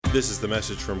This is the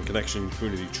message from Connection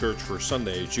Community Church for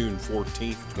Sunday, June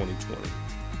 14th, 2020.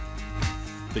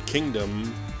 The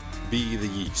kingdom be the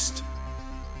yeast.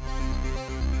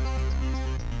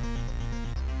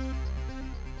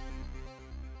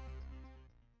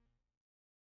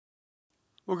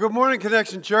 Well, good morning,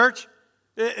 Connection Church.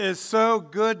 It is so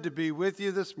good to be with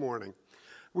you this morning.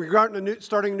 We're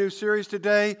starting a new series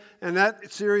today, and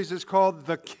that series is called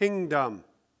The Kingdom.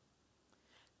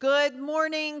 Good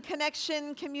morning,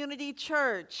 Connection Community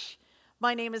Church.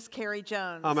 My name is Carrie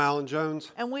Jones. I'm Alan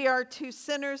Jones. And we are two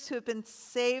sinners who have been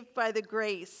saved by the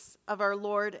grace of our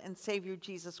Lord and Savior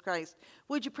Jesus Christ.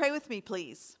 Would you pray with me,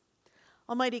 please?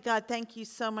 Almighty God, thank you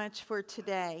so much for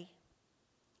today.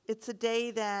 It's a day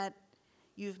that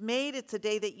you've made. It's a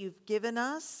day that you've given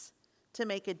us to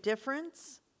make a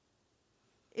difference.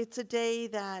 It's a day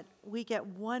that we get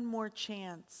one more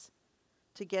chance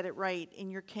to get it right in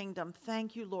your kingdom.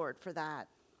 Thank you, Lord, for that.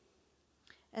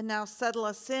 And now settle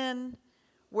us in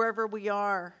wherever we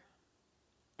are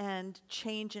and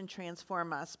change and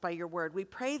transform us by your word. We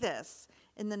pray this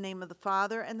in the name of the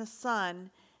Father and the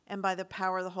Son and by the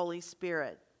power of the Holy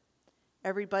Spirit.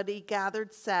 Everybody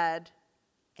gathered said,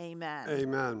 Amen.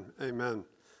 Amen. Amen.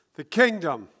 The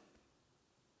kingdom.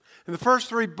 In the first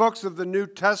three books of the New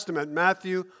Testament,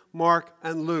 Matthew, Mark,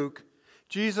 and Luke,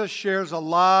 Jesus shares a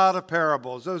lot of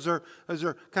parables. Those are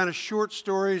kind of short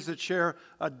stories that share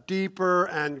a deeper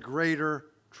and greater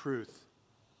truth.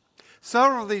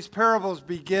 Several of these parables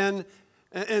begin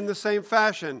in the same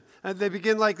fashion. And they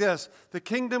begin like this: the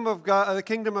kingdom of God, the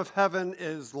kingdom of heaven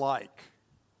is like.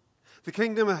 The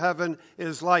kingdom of heaven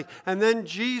is like. And then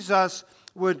Jesus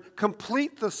would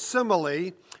complete the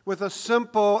simile with a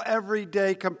simple,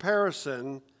 everyday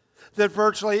comparison that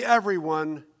virtually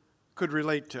everyone could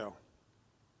relate to.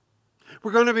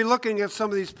 We're going to be looking at some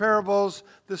of these parables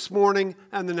this morning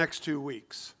and the next 2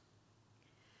 weeks.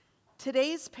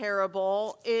 Today's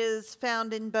parable is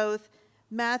found in both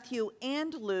Matthew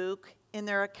and Luke in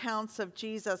their accounts of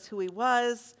Jesus, who he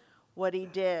was, what he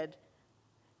did.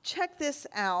 Check this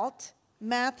out,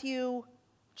 Matthew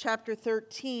chapter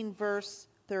 13, verse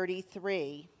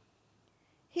 33.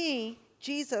 He,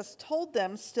 Jesus, told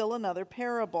them still another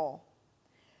parable.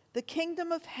 The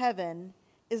kingdom of heaven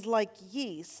is like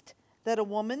yeast that a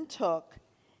woman took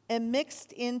and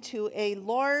mixed into a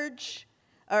large,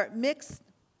 let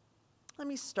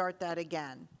me start that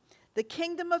again. The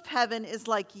kingdom of heaven is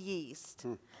like yeast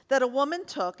that a woman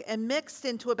took and mixed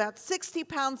into about 60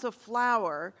 pounds of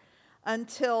flour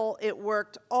until it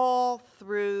worked all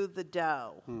through the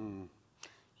dough.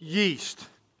 Yeast.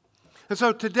 And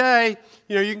so today,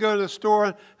 you can go to the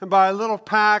store and buy a little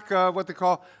pack of what they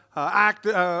call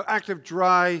active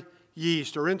dry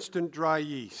yeast or instant dry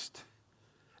yeast.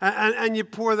 And you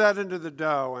pour that into the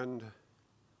dough, and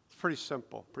it's pretty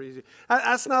simple, pretty easy.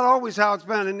 That's not always how it's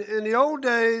been. In the old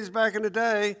days, back in the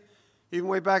day, even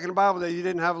way back in the Bible days, you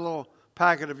didn't have a little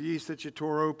packet of yeast that you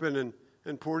tore open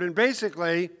and poured in.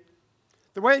 Basically,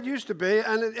 the way it used to be,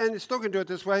 and you still can do it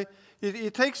this way, you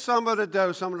take some of the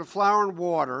dough, some of the flour and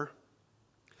water,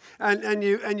 and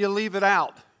you leave it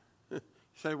out.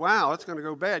 You say, wow, it's going to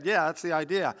go bad. Yeah, that's the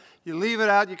idea. You leave it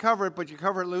out, you cover it, but you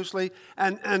cover it loosely,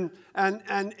 and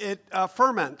it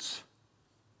ferments.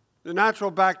 The natural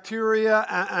bacteria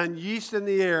and yeast in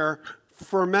the air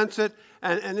ferments it,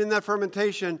 and in that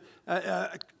fermentation,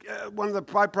 one of the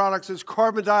byproducts is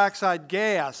carbon dioxide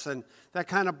gas, and that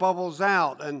kind of bubbles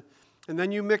out. And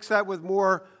then you mix that with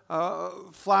more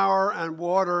flour and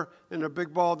water in a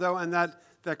big ball of dough, and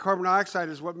that carbon dioxide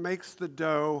is what makes the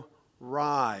dough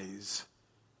rise.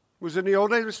 It was in the old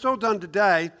days. It's still done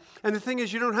today. And the thing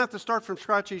is, you don't have to start from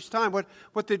scratch each time.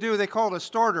 What they do, they call it a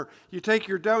starter. You take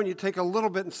your dough and you take a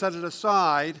little bit and set it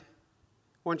aside.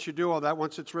 Once you do all that,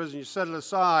 once it's risen, you set it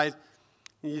aside.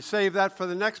 And you save that for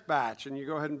the next batch. And you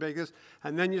go ahead and bake this.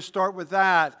 And then you start with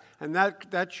that. And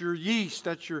that's your yeast.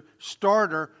 That's your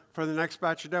starter for the next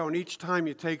batch of dough. And each time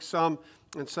you take some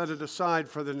and set it aside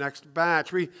for the next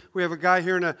batch. We have a guy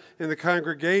here in the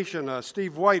congregation,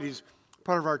 Steve White. He's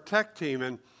part of our tech team.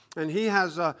 And he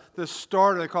has this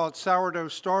starter, they call it sourdough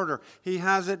starter. He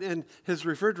has it in his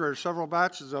refrigerator, several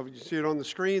batches of it. You see it on the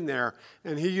screen there.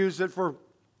 And he used it for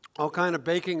all kind of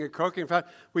baking and cooking. In fact,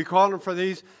 we called him for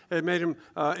these. It made him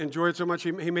enjoy it so much,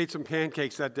 he made some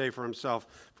pancakes that day for himself,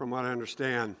 from what I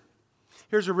understand.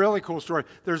 Here's a really cool story.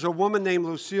 There's a woman named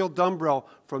Lucille Dumbrell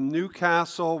from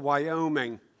Newcastle,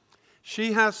 Wyoming.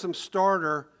 She has some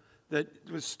starter that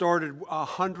was started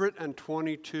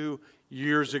 122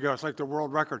 years ago. It's like the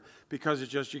world record because it's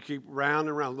just you keep round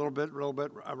and round, a little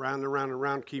bit, around and round and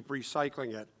round, keep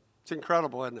recycling it. It's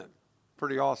incredible, isn't it?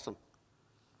 Pretty awesome.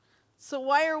 So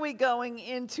why are we going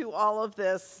into all of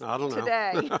this I don't know.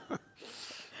 today?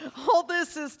 All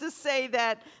this is to say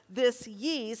that this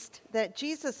yeast that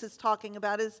Jesus is talking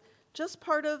about is just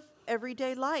part of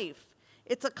everyday life.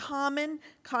 It's a common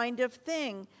kind of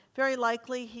thing. Very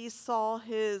likely he saw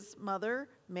his mother,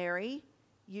 Mary,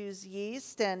 use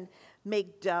yeast and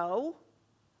make dough.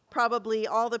 Probably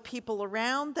all the people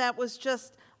around, that was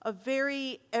just a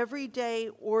very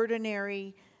everyday,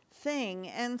 ordinary thing.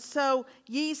 And so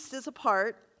yeast is a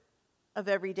part of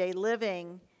everyday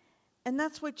living. And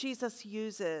that's what Jesus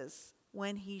uses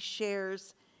when he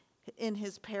shares in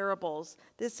his parables.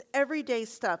 This everyday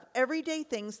stuff, everyday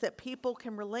things that people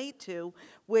can relate to,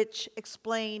 which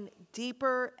explain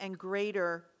deeper and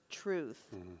greater truth.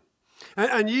 Mm-hmm.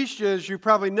 And yeast, as you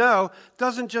probably know,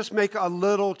 doesn't just make a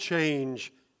little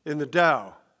change in the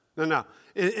dough. No.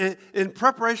 In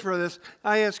preparation for this,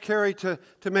 I asked Carrie to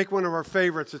make one of our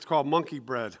favorites. It's called monkey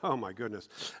bread. Oh, my goodness.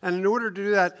 And in order to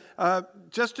do that,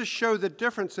 just to show the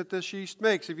difference that this yeast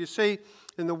makes, if you see,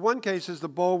 in the one case is the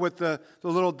bowl with the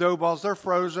little dough balls. They're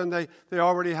frozen. They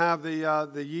already have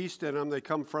the yeast in them. They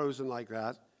come frozen like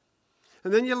that.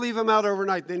 And then you leave them out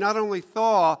overnight. They not only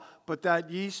thaw, but that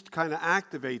yeast kind of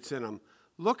activates in them.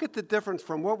 Look at the difference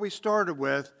from what we started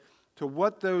with to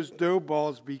what those dough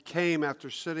balls became after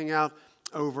sitting out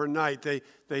overnight.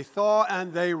 They thaw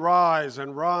and they rise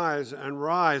and rise and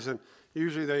rise, and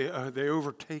usually they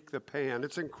overtake the pan.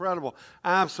 It's incredible,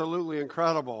 absolutely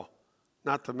incredible,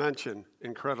 not to mention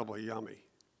incredibly yummy.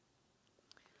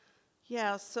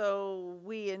 Yeah, so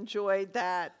we enjoyed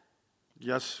that.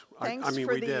 Yes, Thanks I mean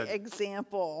for we the did.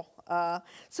 example.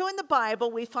 So in the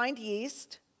Bible, we find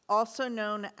yeast, also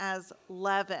known as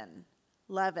leaven.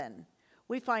 Leaven.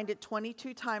 We find it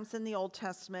 22 times in the Old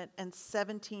Testament and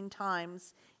 17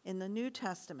 times in the New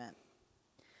Testament.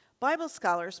 Bible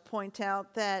scholars point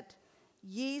out that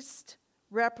yeast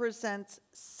represents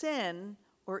sin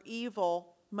or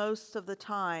evil most of the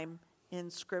time in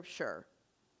Scripture.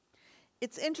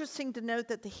 It's interesting to note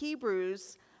that the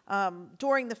Hebrews,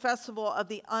 during the festival of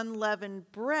the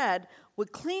unleavened bread,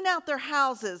 would clean out their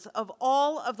houses of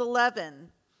all of the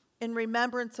leaven in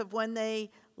remembrance of when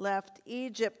they left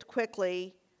Egypt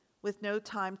quickly with no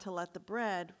time to let the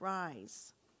bread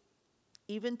rise.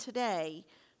 Even today,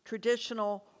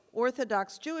 traditional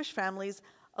Orthodox Jewish families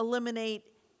eliminate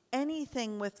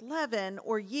anything with leaven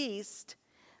or yeast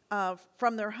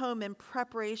from their home in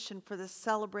preparation for the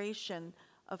celebration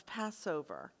of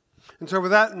Passover. And so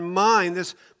with that in mind,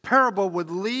 this parable would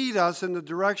lead us in the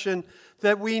direction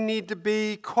that we need to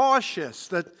be cautious,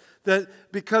 that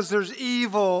because there's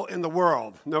evil in the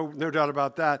world, no doubt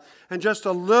about that, and just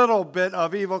a little bit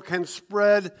of evil can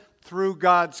spread through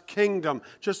God's kingdom,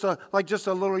 just a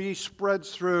little yeast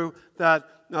spreads through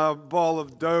that ball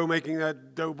of dough, making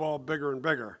that dough ball bigger and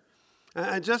bigger.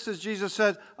 And just as Jesus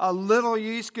said, a little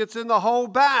yeast gets in the whole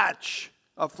batch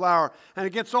of flour, and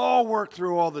it gets all worked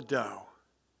through all the dough.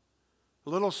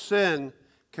 A little sin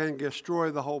can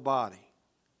destroy the whole body.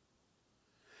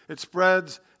 It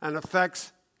spreads and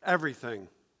affects everything.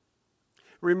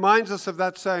 It reminds us of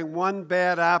that saying, one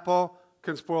bad apple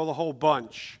can spoil the whole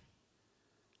bunch.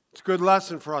 It's a good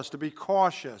lesson for us to be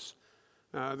cautious,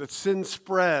 that sin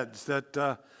spreads, that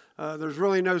there's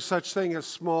really no such thing as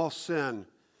small sin,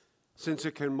 since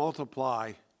it can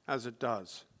multiply as it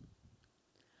does.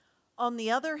 On the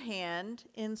other hand,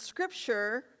 in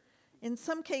Scripture, in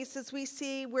some cases we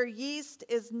see where yeast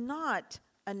is not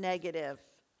a negative.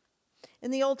 In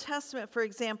the Old Testament, for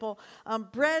example,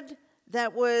 bread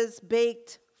that was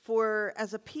baked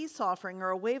as a peace offering or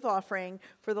a wave offering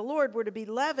for the Lord were to be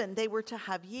leavened. They were to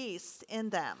have yeast in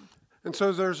them. And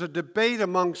so there's a debate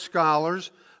among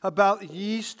scholars about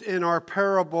yeast in our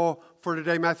parable for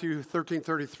today, Matthew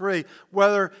 13:33,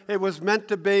 whether it was meant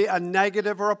to be a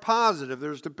negative or a positive.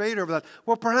 There's debate over that.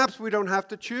 Well, perhaps we don't have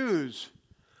to choose.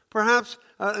 Perhaps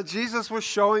Jesus was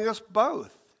showing us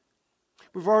both.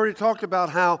 We've already talked about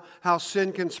how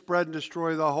sin can spread and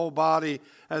destroy the whole body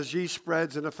as yeast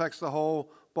spreads and affects the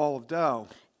whole ball of dough.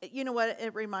 You know what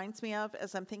it reminds me of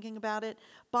as I'm thinking about it?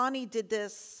 Bonnie did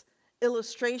this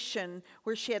illustration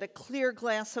where she had a clear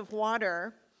glass of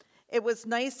water. It was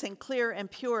nice and clear and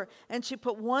pure, and she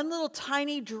put one little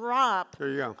tiny drop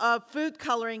of food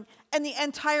coloring, and the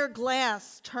entire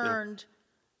glass turned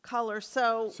color.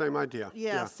 So same idea.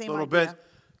 Yeah, same idea. A little bit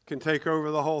can take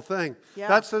over the whole thing. Yeah.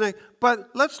 That's the thing.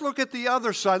 But let's look at the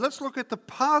other side. Let's look at the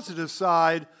positive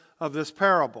side of this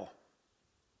parable.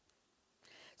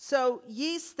 So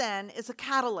yeast then is a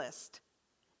catalyst.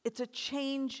 It's a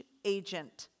change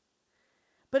agent.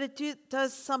 But it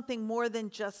does something more than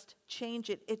just change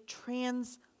it. It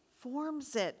transforms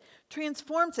transforms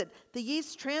it. The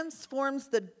yeast transforms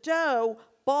the dough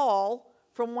ball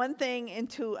from one thing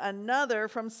into another,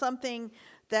 from something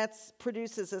that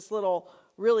produces this little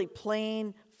really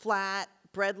plain, flat,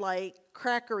 bread-like,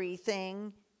 crackery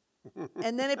thing.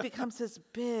 And then it becomes this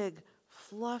big,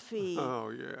 fluffy,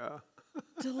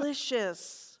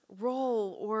 delicious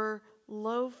roll or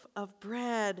loaf of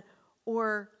bread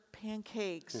or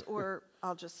pancakes, or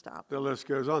I'll just stop. The list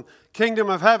goes on. Kingdom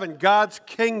of heaven, God's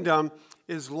kingdom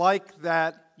is like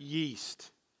that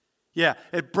yeast. Yeah,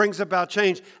 it brings about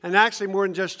change. And actually, more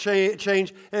than just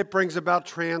change, it brings about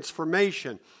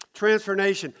transformation.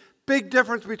 Transformation. Big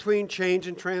difference between change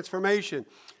and transformation.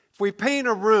 If we paint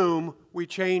a room, we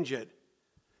change it.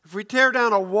 If we tear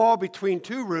down a wall between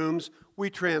two rooms, we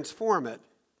transform it.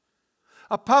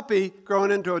 A puppy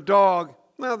growing into a dog,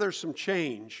 well, there's some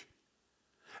change.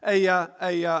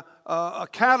 A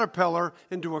caterpillar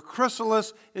into a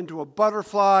chrysalis, into a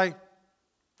butterfly,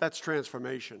 that's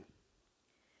transformation.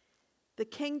 The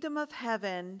kingdom of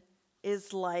heaven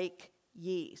is like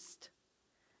yeast.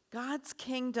 God's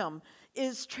kingdom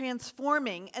is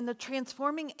transforming, and the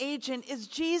transforming agent is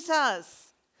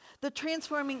Jesus. The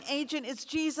transforming agent is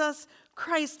Jesus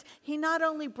Christ. He not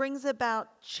only brings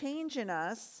about change in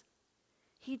us,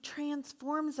 he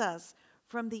transforms us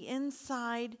from the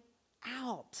inside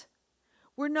out.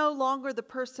 We're no longer the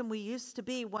person we used to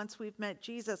be once we've met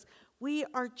Jesus. We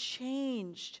are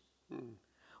changed.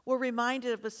 We're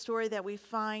reminded of a story that we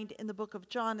find in the book of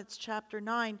John. It's chapter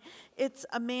 9. It's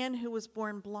a man who was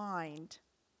born blind.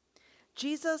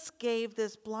 Jesus gave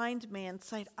this blind man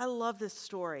sight. I love this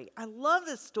story.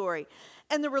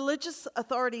 And the religious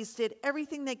authorities did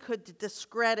everything they could to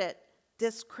discredit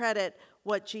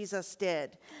what Jesus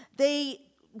did. They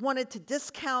wanted to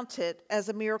discount it as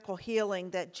a miracle healing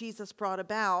that Jesus brought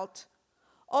about,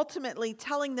 ultimately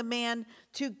telling the man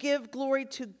to give glory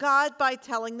to God by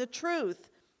telling the truth,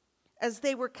 as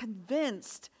they were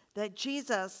convinced that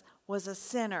Jesus was a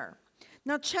sinner.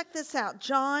 Now check this out.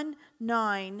 John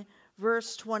 9,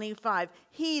 verse 25.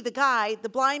 He, the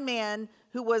blind man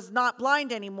who was not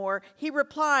blind anymore, he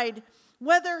replied,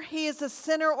 "Whether he is a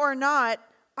sinner or not,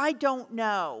 I don't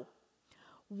know.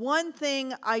 One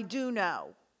thing I do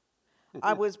know.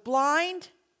 I was blind,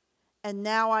 and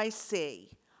now I see.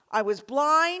 I was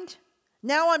blind,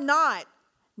 now I'm not.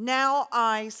 Now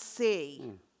I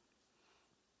see."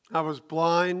 I was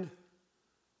blind,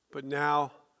 but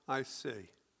now I see.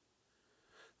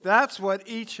 That's what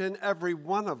each and every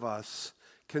one of us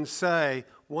can say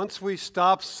once we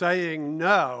stop saying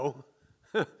no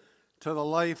to the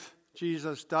life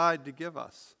Jesus died to give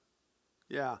us.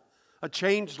 Yeah, a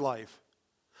changed life,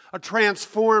 a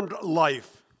transformed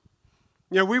life.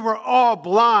 You know, we were all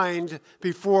blind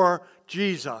before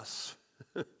Jesus,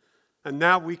 and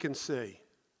now we can see.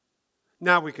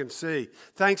 Now we can see,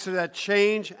 thanks to that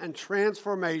change and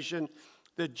transformation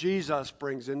that Jesus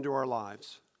brings into our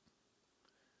lives.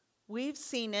 We've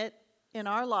seen it in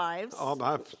our lives. Oh,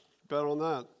 I bet on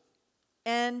that.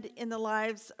 And in the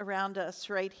lives around us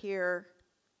right here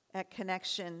at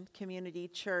Connection Community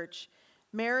Church.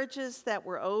 Marriages that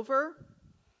were over,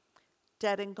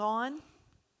 dead and gone,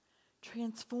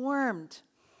 transformed.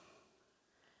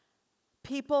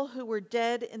 People who were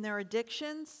dead in their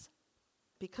addictions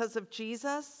because of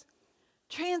Jesus,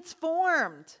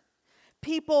 transformed.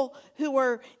 People who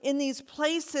are in these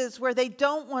places where they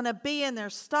don't want to be and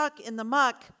they're stuck in the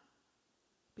muck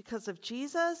because of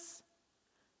Jesus,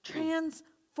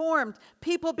 transformed.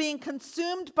 People being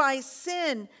consumed by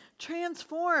sin,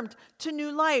 transformed to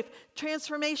new life,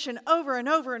 transformation over and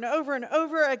over and over and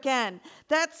over again.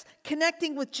 That's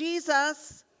connecting with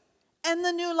Jesus and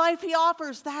the new life he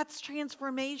offers. That's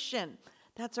transformation.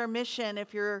 That's our mission.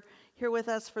 If you're here with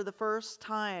us for the first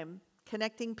time,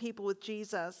 connecting people with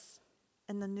Jesus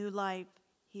and the new life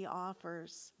he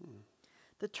offers.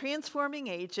 The transforming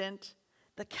agent,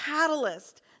 the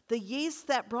catalyst, the yeast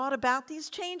that brought about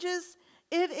these changes,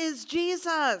 it is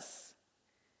Jesus.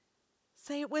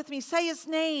 Say it with me. Say his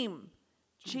name.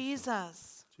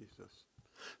 Jesus.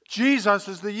 Jesus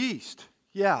is the yeast.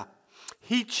 Yeah.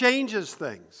 He changes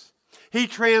things. He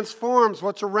transforms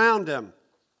what's around him.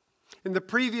 In the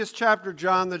previous chapter,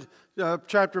 John, the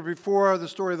chapter before the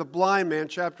story of the blind man,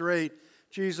 chapter 8,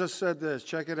 Jesus said this.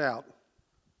 Check it out.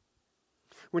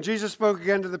 When Jesus spoke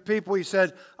again to the people, he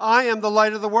said, "I am the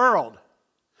light of the world.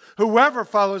 Whoever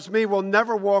follows me will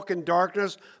never walk in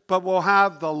darkness, but will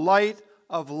have the light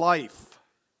of life."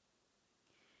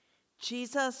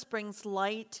 Jesus brings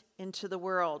light into the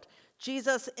world.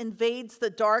 Jesus invades the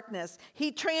darkness.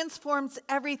 He transforms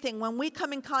everything. When we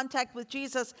come in contact with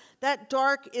Jesus, that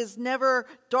dark is never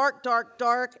dark,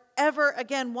 ever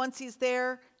again. Once he's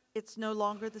there, it's no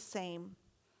longer the same,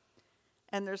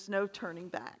 and there's no turning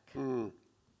back. In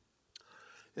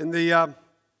the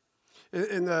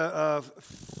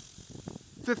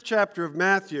 5th chapter of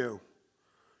Matthew,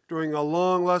 during a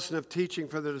long lesson of teaching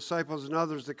for the disciples and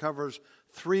others that covers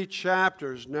 3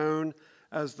 chapters known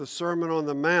as the Sermon on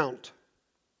the Mount,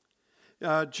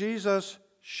 Jesus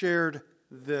shared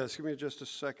this. Give me just a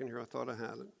second here. I thought I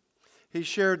had it. He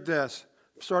shared this,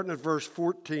 starting at verse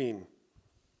 14.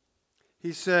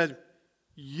 He said,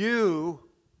 you,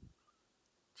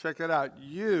 check it out,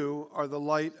 you are the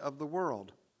light of the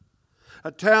world.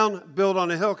 A town built on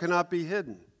a hill cannot be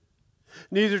hidden.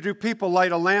 Neither do people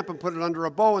light a lamp and put it under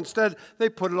a bowl. Instead, they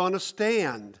put it on a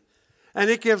stand, and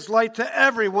it gives light to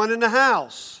everyone in the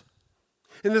house.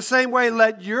 In the same way,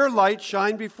 let your light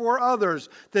shine before others,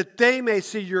 that they may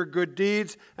see your good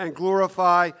deeds and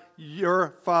glorify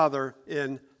your Father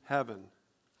in heaven.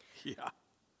 Yeah.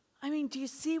 I mean, do you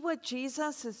see what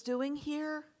Jesus is doing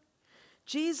here?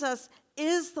 Jesus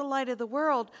is the light of the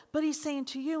world, but he's saying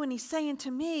to you and he's saying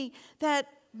to me that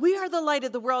we are the light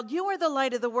of the world. You are the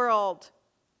light of the world.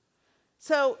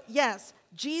 So, yes,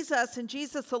 Jesus and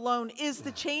Jesus alone is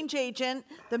the change agent,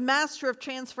 the master of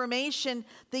transformation,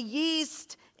 the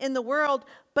yeast in the world,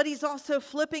 but he's also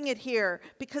flipping it here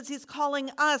because he's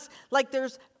calling us, like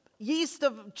there's yeast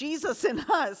of Jesus in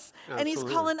us, Absolutely. and he's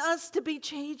calling us to be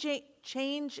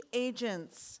change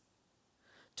agents,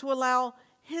 to allow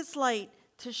his light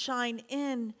to shine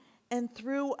in and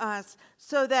through us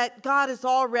so that God is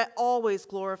always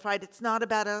glorified. It's not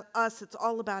about us, it's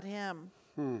all about him.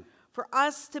 For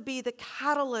us to be the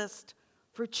catalyst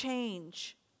for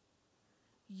change.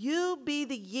 You be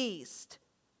the yeast,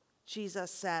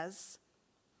 Jesus says.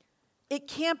 It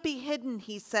can't be hidden,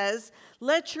 he says.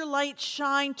 Let your light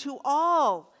shine to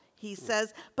all, he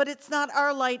says. But it's not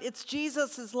our light, it's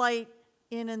Jesus' light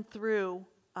in and through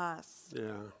us.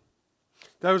 Yeah.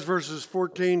 That was verses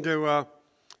 14 to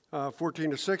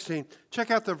 16.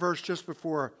 Check out the verse just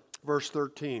before verse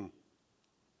 13.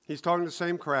 He's talking to the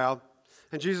same crowd.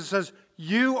 And Jesus says,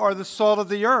 you are the salt of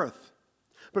the earth.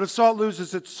 But if salt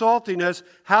loses its saltiness,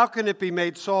 how can it be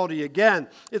made salty again?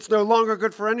 It's no longer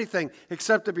good for anything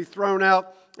except to be thrown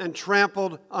out and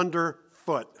trampled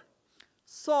underfoot.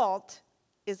 Salt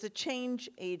is a change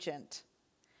agent.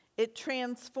 It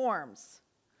transforms.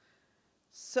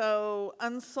 So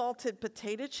unsalted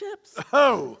potato chips?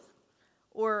 Oh!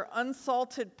 Or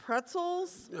unsalted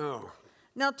pretzels? Oh.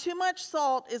 Now, too much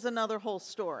salt is another whole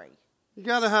story. You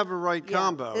got to have a right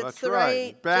combo. That's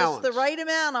right. Balance. Just the right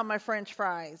amount on my French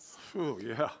fries. Oh,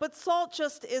 yeah. But salt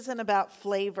just isn't about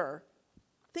flavor.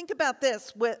 Think about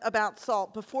this about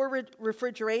salt. Before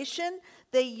refrigeration,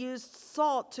 they used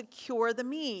salt to cure the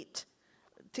meat,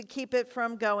 to keep it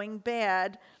from going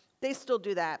bad. They still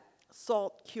do that.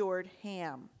 Salt cured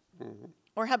ham. Mm-hmm.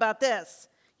 Or how about this?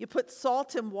 You put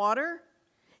salt in water,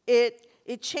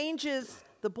 it changes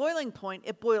the boiling point.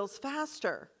 It boils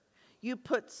faster. You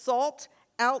put salt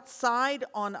outside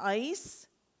on ice,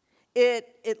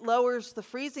 it lowers the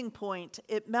freezing point.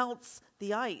 It melts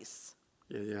the ice.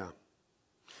 Yeah.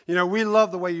 You know, we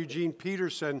love the way Eugene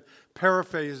Peterson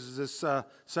paraphrases this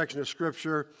section of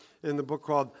Scripture in the book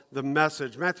called The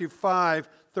Message. Matthew 5,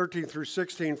 13 through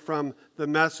 16 from The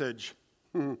Message.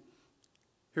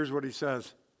 Here's what he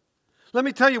says. Let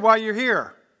me tell you why you're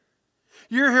here.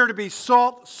 You're here to be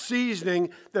salt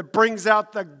seasoning that brings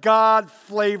out the God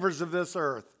flavors of this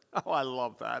earth. Oh, I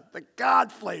love that. The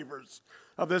God flavors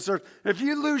of this earth. If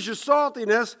you lose your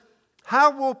saltiness,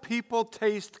 how will people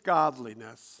taste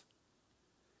godliness?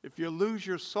 If you lose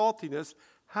your saltiness,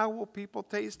 how will people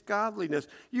taste godliness?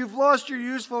 You've lost your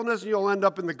usefulness and you'll end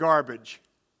up in the garbage.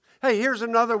 Hey, here's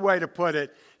another way to put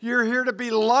it. You're here to be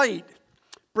light,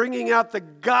 bringing out the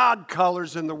God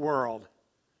colors in the world.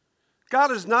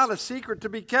 God is not a secret to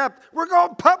be kept. We're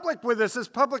going public with this, as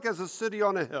public as a city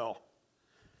on a hill.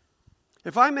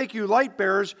 If I make you light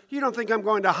bearers, you don't think I'm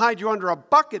going to hide you under a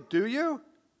bucket, do you?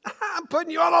 I'm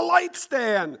putting you on a light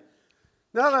stand.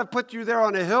 Now that I've put you there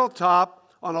on a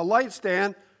hilltop, on a light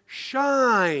stand,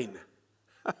 shine.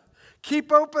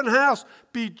 Keep open house.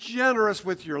 Be generous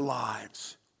with your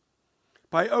lives.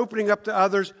 By opening up to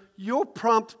others, you'll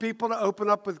prompt people to open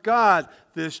up with God,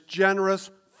 this generous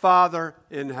Father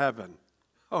in heaven.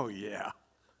 Oh, yeah.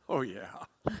 Oh, yeah.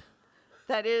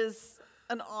 That is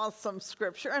an awesome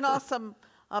scripture, an awesome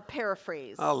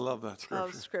paraphrase. I love that scripture.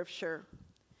 Of scripture.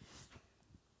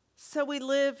 So we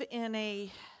live in a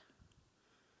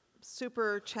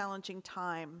super challenging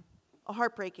time, a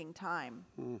heartbreaking time.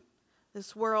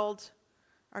 This world,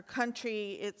 our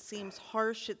country, it seems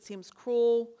harsh, it seems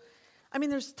cruel. I mean,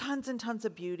 there's tons and tons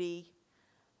of beauty,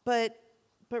 but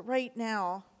right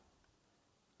now,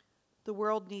 The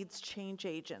world needs change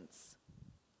agents.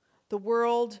 The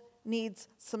world needs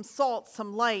some salt,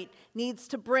 some light, needs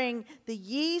to bring the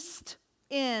yeast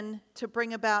in to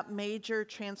bring about major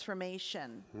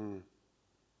transformation.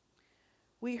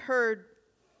 We heard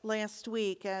last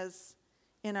week, as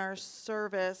in our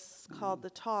service called The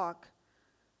Talk,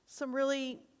 some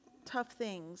really tough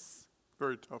things.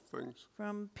 Very tough things.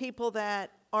 From people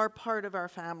that are part of our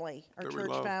family, our That we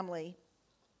church love. family.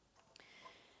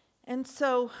 And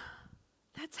so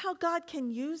that's how God can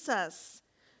use us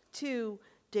to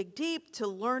dig deep, to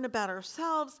learn about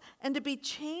ourselves, and to be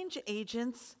change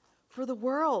agents for the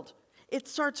world. It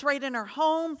starts right in our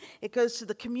home. It goes to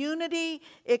the community.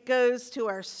 It goes to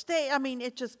our state. I mean,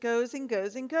 it just goes and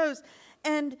goes and goes.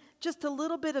 And just a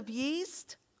little bit of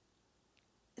yeast,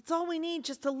 it's all we need,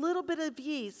 just a little bit of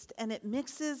yeast, and it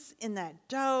mixes in that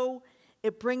dough.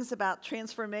 It brings about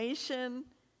transformation,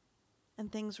 and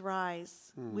things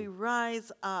rise. We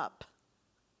rise up.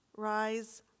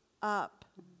 Rise up.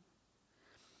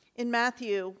 In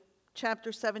Matthew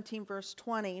chapter 17, verse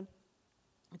 20,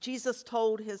 Jesus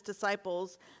told his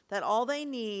disciples that all they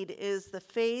need is the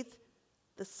faith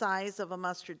the size of a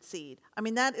mustard seed. I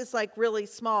mean, that is like really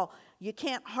small. You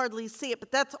can't hardly see it,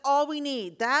 but that's all we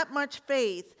need. That much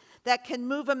faith that can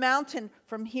move a mountain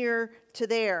from here to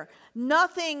there.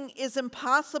 Nothing is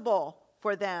impossible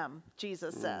for them,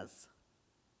 Jesus says,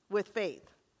 with faith.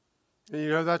 And you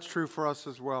know, that's true for us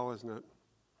as well, isn't it?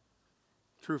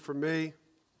 True for me,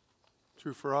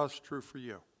 true for us, true for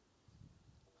you.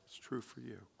 It's true for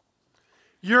you.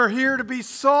 You're here to be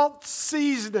salt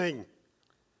seasoning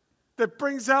that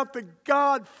brings out the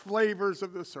God flavors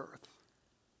of this earth.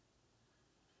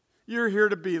 You're here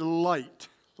to be light,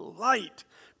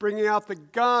 bringing out the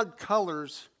God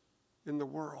colors in the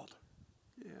world.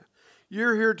 Yeah.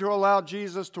 You're here to allow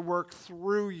Jesus to work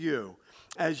through you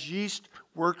as yeast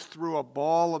works through a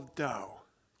ball of dough.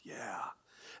 Yeah.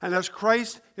 And as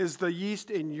Christ is the yeast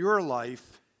in your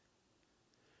life,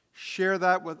 share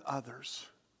that with others.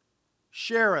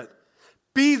 Share it.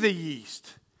 Be the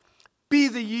yeast. Be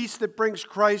the yeast that brings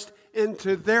Christ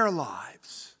into their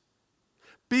lives.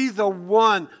 Be the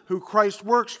one who Christ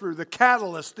works through, the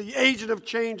catalyst, the agent of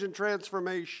change and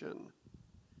transformation.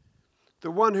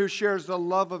 The one who shares the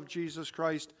love of Jesus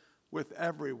Christ with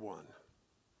everyone.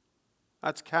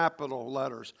 That's capital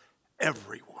letters.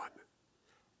 Everyone.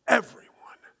 Everyone.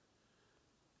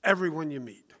 Everyone you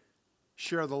meet,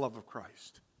 share the love of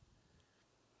Christ.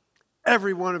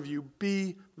 Every one of you,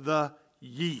 be the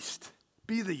yeast.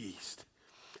 Be the yeast.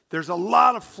 There's a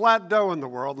lot of flat dough in the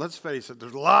world, let's face it.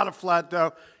 There's a lot of flat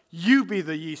dough. You be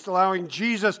the yeast, allowing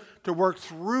Jesus to work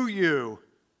through you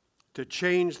to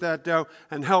change that dough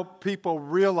and help people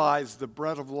realize the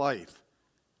bread of life,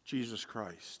 Jesus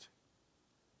Christ.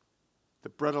 The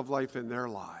bread of life in their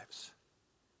lives.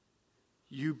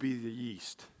 You be the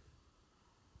yeast.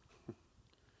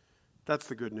 That's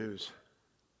the good news.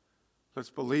 Let's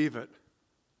believe it.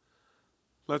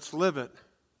 Let's live it.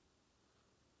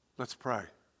 Let's pray.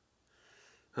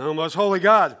 Oh, most holy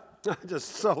God, I just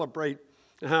celebrate.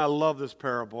 I love this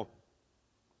parable.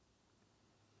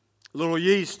 A little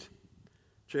yeast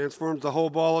transforms the whole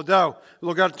ball of dough.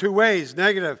 Look out 2 ways.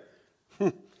 Negative.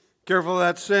 Careful of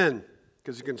that sin,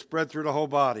 because it can spread through the whole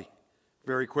body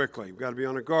very quickly. We've got to be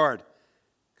on our guard,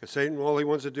 because Satan, all he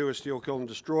wants to do is steal, kill, and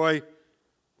destroy.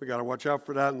 We got to watch out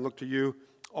for that and look to you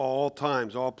all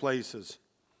times, all places.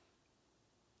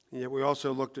 And yet we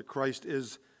also looked at Christ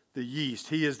is the yeast.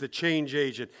 He is the change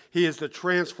agent. He is the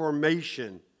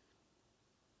transformation.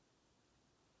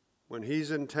 When he's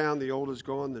in town, the old is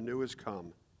gone, the new has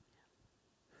come.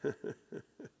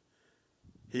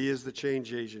 He is the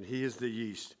change agent. He is the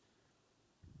yeast.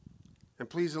 And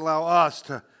please allow us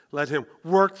to let him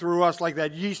work through us like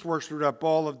that yeast works through that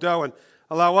ball of dough, and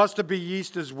allow us to be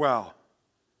yeast as well,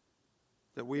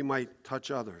 that we might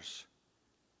touch others,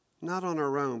 not on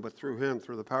our own, but through him,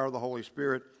 through the power of the Holy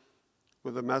Spirit,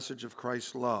 with a message of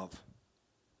Christ's love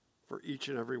for each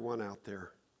and every one out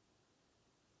there.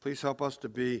 Please help us to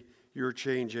be your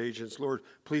change agents. Lord,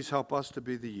 please help us to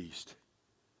be the yeast.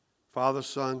 Father,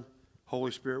 Son,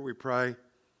 Holy Spirit, we pray.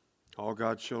 All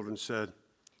God's children said,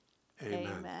 amen.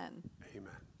 Amen.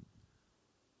 Amen.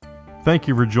 Thank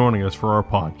you for joining us for our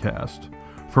podcast.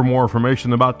 For more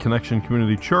information about Connection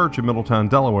Community Church in Middletown,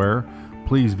 Delaware,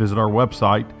 please visit our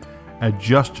website at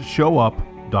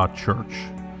justshowup.church.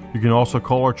 You can also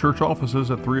call our church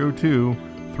offices at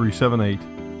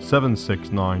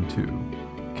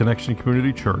 302-378-7692. Connection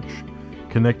Community Church,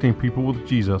 connecting people with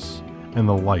Jesus and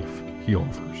the life he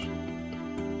offers.